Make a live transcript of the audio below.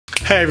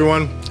Hey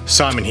everyone,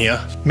 Simon here.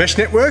 Mesh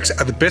networks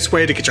are the best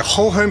way to get your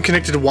whole home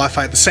connected to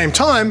Wi-Fi at the same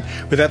time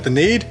without the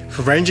need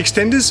for range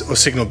extenders or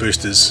signal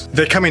boosters.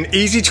 They come in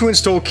easy to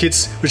install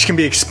kits which can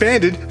be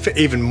expanded for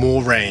even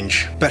more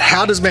range. But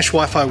how does mesh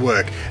Wi-Fi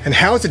work, and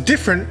how is it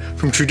different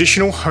from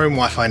traditional home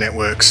Wi-Fi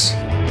networks?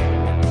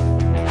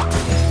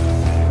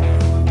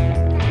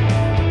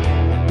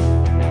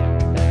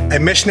 A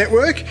mesh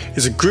network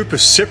is a group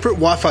of separate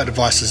Wi-Fi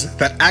devices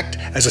that act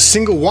as a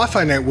single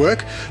Wi-Fi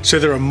network, so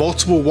there are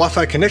multiple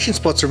Wi-Fi connection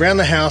spots around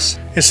the house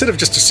instead of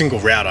just a single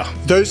router.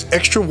 Those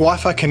extra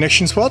Wi-Fi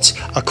connection spots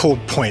are called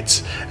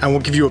points and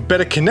will give you a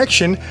better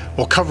connection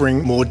while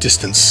covering more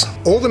distance.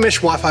 All the mesh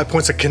Wi-Fi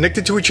points are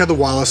connected to each other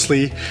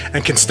wirelessly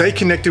and can stay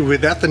connected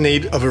without the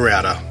need of a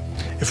router.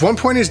 If one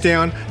point is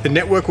down, the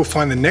network will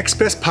find the next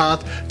best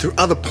path through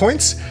other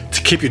points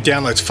to keep your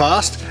downloads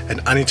fast and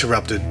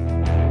uninterrupted.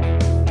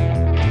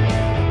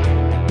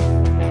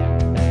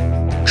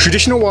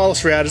 Traditional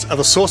wireless routers are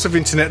the source of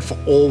internet for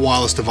all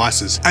wireless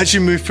devices. As you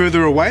move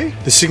further away,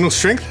 the signal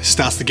strength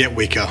starts to get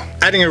weaker.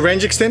 Adding a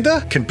range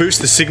extender can boost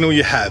the signal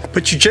you have,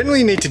 but you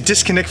generally need to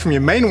disconnect from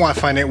your main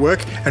Wi-Fi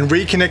network and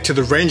reconnect to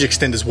the range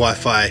extender's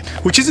Wi-Fi,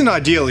 which isn't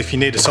ideal if you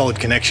need a solid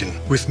connection.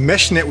 With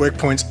mesh network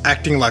points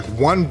acting like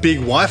one big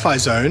Wi-Fi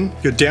zone,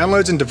 your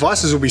downloads and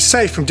devices will be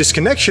safe from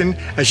disconnection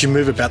as you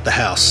move about the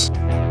house.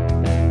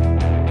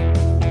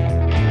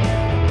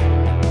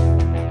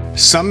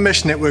 Some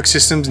mesh network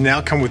systems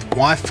now come with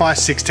Wi-Fi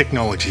 6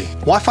 technology.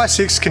 Wi-Fi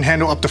 6 can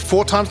handle up to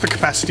 4 times the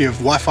capacity of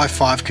Wi-Fi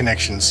 5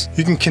 connections.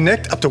 You can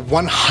connect up to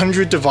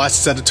 100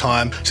 devices at a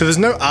time, so there's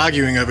no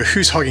arguing over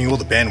who's hogging all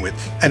the bandwidth.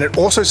 And it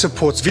also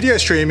supports video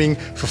streaming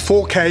for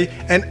 4K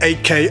and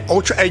 8K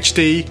Ultra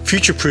HD,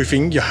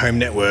 future-proofing your home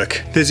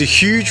network. There's a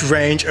huge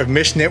range of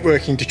mesh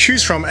networking to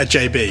choose from at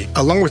JB,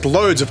 along with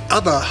loads of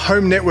other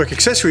home network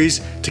accessories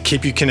to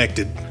keep you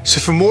connected. So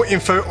for more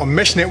info on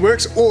mesh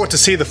networks or to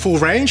see the full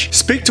range,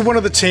 speak to one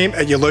of the team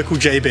at your local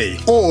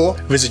JB or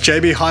visit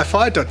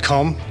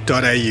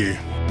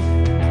jbhifi.com.au.